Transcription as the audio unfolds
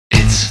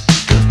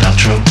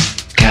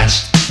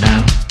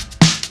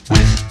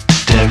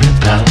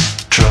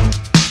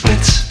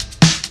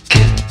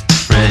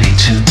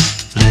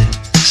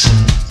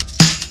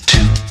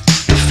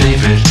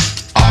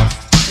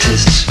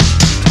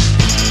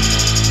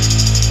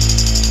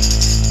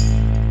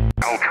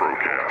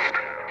Paltrocast.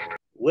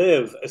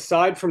 Liv,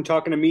 aside from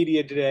talking to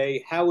media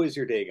today, how is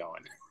your day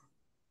going?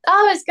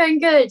 Oh, it's going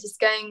good. It's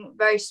going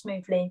very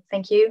smoothly.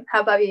 Thank you.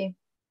 How about you?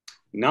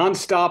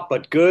 Nonstop,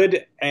 but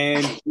good.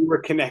 And we were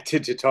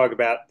connected to talk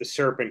about the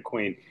Serpent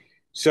Queen.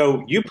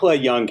 So you play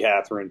young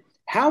Catherine.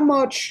 How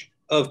much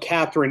of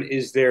Catherine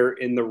is there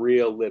in the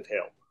real Liv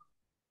Hill?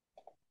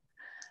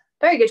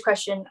 Very good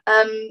question.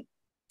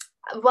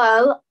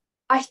 Well,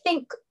 I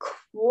think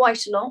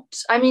quite a lot.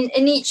 I mean,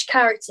 in each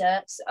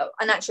character, so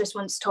an actress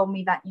once told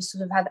me that you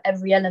sort of have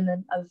every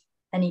element of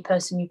any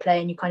person you play,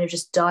 and you kind of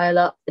just dial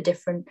up the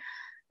different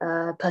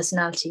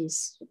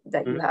personalities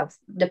that you Mhm. have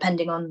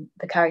depending on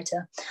the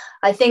character.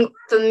 I think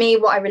for me,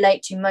 what I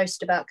relate to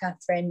most about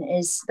Catherine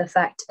is the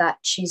fact that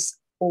she's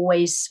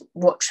always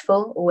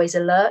watchful, always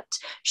alert.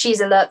 She's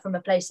alert from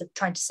a place of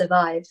trying to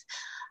survive.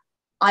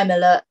 I'm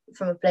alert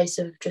from a place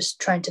of just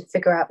trying to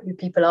figure out who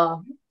people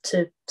are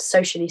to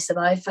socially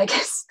survive, I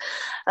guess.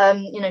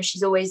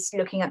 She's always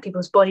looking at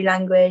people's body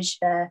language,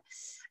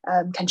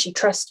 can she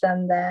trust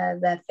them,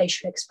 their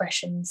facial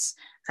expressions,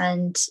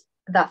 and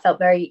that felt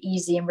very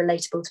easy and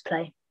relatable to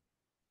play.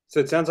 So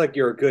it sounds like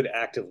you're a good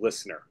active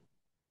listener.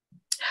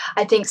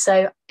 I think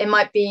so. It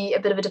might be a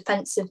bit of a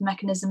defensive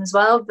mechanism as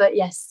well, but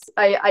yes,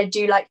 I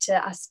do like to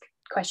ask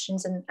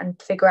questions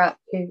and figure out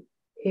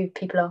who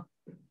people are.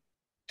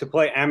 To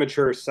play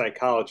amateur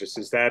psychologist,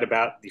 is that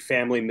about the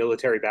family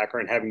military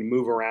background, having to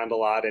move around a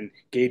lot and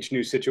gauge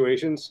new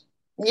situations?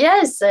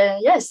 Yes,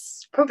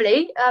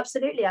 probably,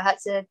 absolutely. I had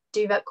to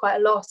do that quite a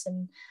lot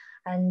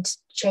and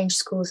change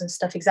schools and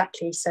stuff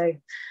exactly. So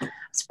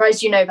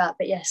surprised you know that,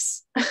 but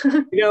yes.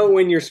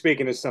 When you're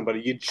speaking to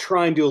somebody, you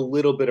try and do a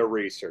little bit of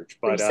research,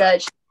 but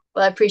Research.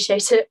 Well, I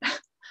appreciate it.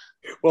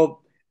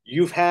 well,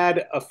 you've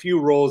had a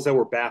few roles that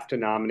were BAFTA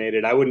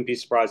nominated. I wouldn't be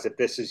surprised if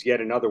this is yet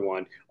another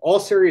one. All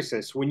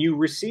seriousness, when you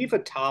receive a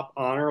top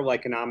honor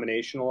like a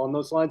nomination along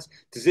those lines,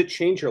 does it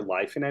change your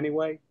life in any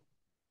way?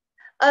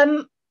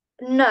 Um,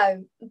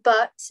 no,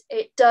 but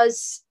it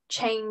does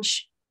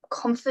change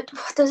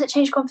confidence. Does it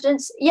change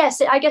confidence?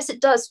 Yes, I guess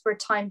it does for a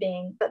time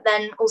being. But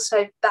then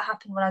also that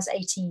happened when I was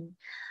 18,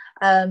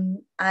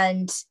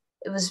 and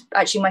it was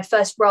actually my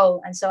first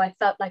role, and so I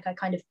felt like I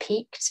kind of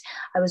peaked.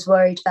 I was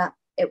worried that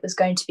it was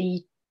going to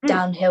be Hmm.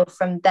 downhill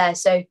from there.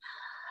 So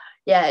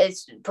yeah,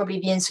 it's probably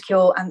the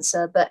insecure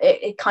answer, but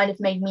it kind of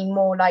made me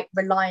more like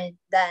reliant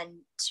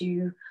then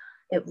to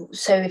it.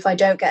 So if I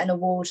don't get an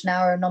award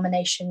now or a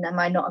nomination, am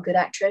I not a good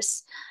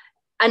actress?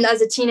 And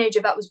as a teenager,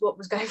 that was what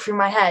was going through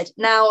my head.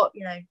 Now,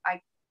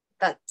 I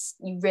that's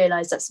you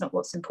realize that's not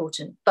what's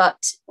important,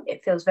 but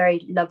it feels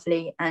very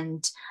lovely,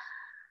 and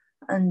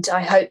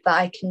I hope that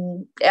I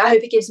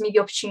hope it gives me the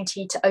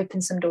opportunity to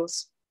open some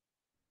doors.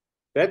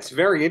 That's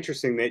very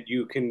interesting that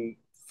you can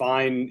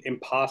find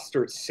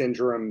imposter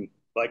syndrome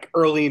like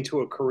early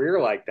into a career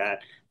like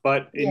that.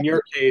 But in Yeah.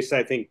 your case,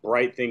 I think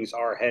bright things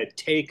are ahead.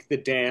 Take the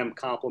damn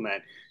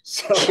compliment.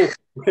 So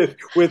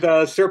with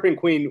Serpent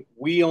Queen,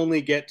 we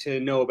only get to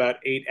know about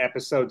 8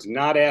 episodes,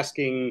 not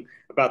asking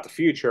about the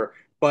future,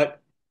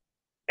 but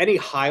any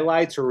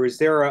highlights, or is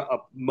there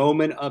a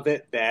moment of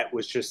it that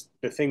was just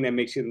the thing that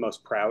makes you the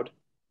most proud?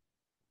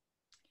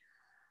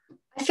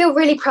 I feel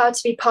really proud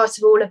to be part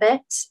of all of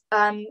it.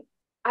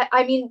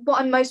 I mean,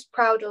 what I'm most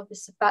proud of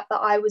is the fact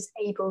that I was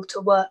able to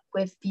work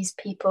with these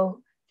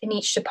people in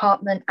each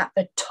department at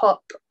the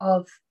top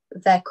of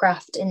their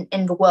craft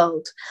in the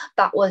world.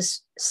 That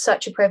was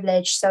such a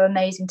privilege, so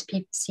amazing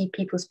to see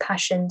people's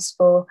passions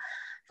for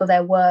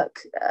their work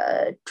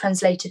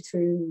translated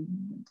through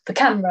the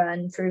camera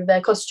and through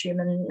their costume.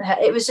 And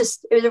it was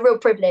a real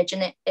privilege,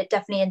 and it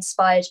definitely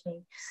inspired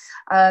me.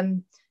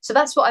 So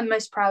that's what I'm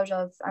most proud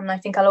of. And I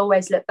think I'll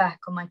always look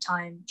back on my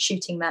time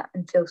shooting that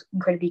and feel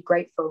incredibly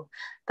grateful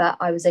that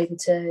I was able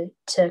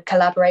to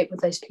collaborate with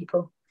those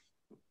people.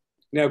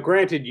 Now,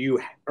 granted,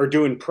 you are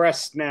doing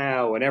press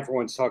now and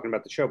everyone's talking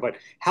about the show, but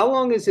how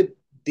long has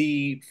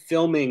the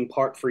filming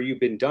part for you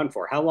been done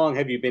for? How long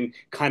have you been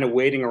kind of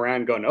waiting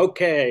around going,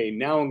 okay,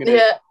 now I'm going to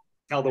Yeah,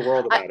 tell the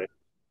world I, about it?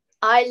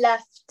 I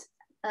left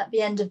at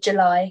the end of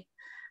July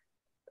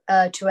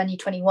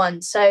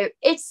 2021. So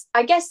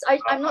I guess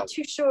I'm not Wow.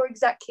 too sure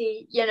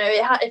exactly,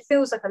 it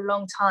feels like a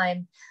long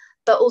time,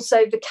 but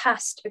also the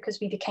cast, because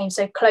we became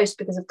so close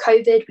because of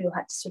COVID, we all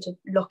had to sort of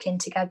lock in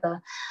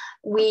together.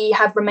 We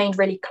have remained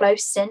really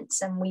close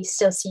since, and we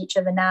still see each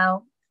other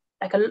now,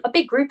 like a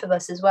big group of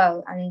us as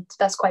well. And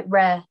that's quite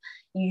rare.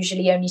 You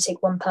usually only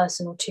take one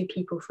person or two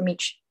people from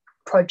each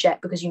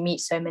project because you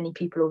meet so many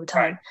people all the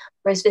Right. time.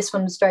 Whereas this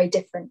one was very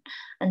different.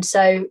 And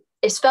so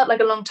it's felt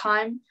like a long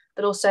time,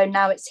 but also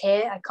now it's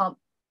here. I can't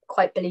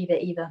quite believe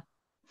it either.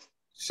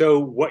 So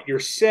what you're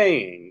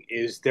saying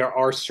is there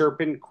are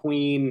Serpent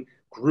Queen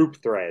group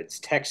threads,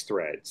 text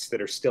threads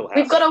that are still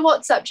We've happening. got a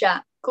WhatsApp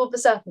chat called the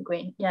Serpent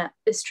Queen. Yeah,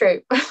 it's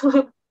true.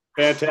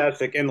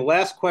 Fantastic. And the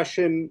last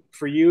question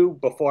for you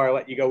before I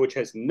let you go, which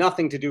has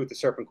nothing to do with the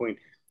Serpent Queen.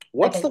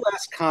 What's the Okay.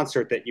 last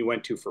concert that you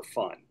went to for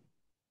fun?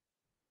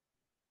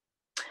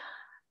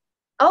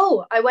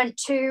 Oh, I went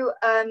to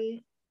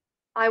an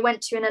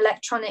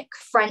electronic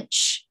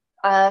French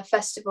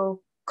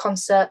festival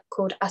concert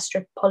called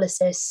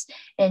Astropolysis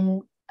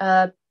in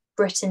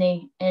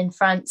Brittany in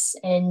France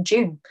in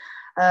June,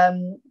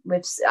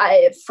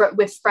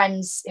 with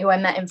friends who I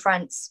met in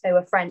France. They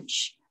were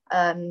French.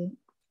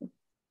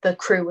 The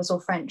crew was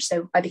all French,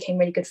 so I became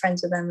really good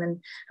friends with them,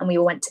 and we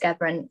all went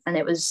together, and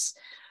it was,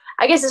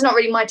 I guess it's not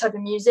really my type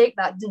of music,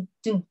 that dun,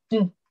 dun,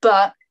 dun,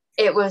 but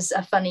it was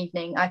a fun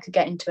evening. I could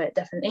get into it,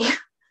 definitely.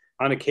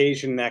 On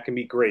occasion, that can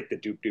be great, the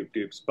doop doop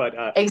doops. But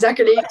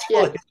exactly,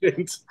 yeah.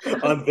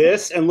 On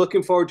this, and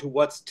looking forward to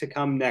what's to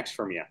come next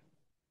from you.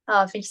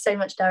 Oh, thank you so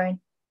much, Darren.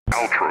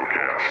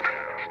 Paltrocast.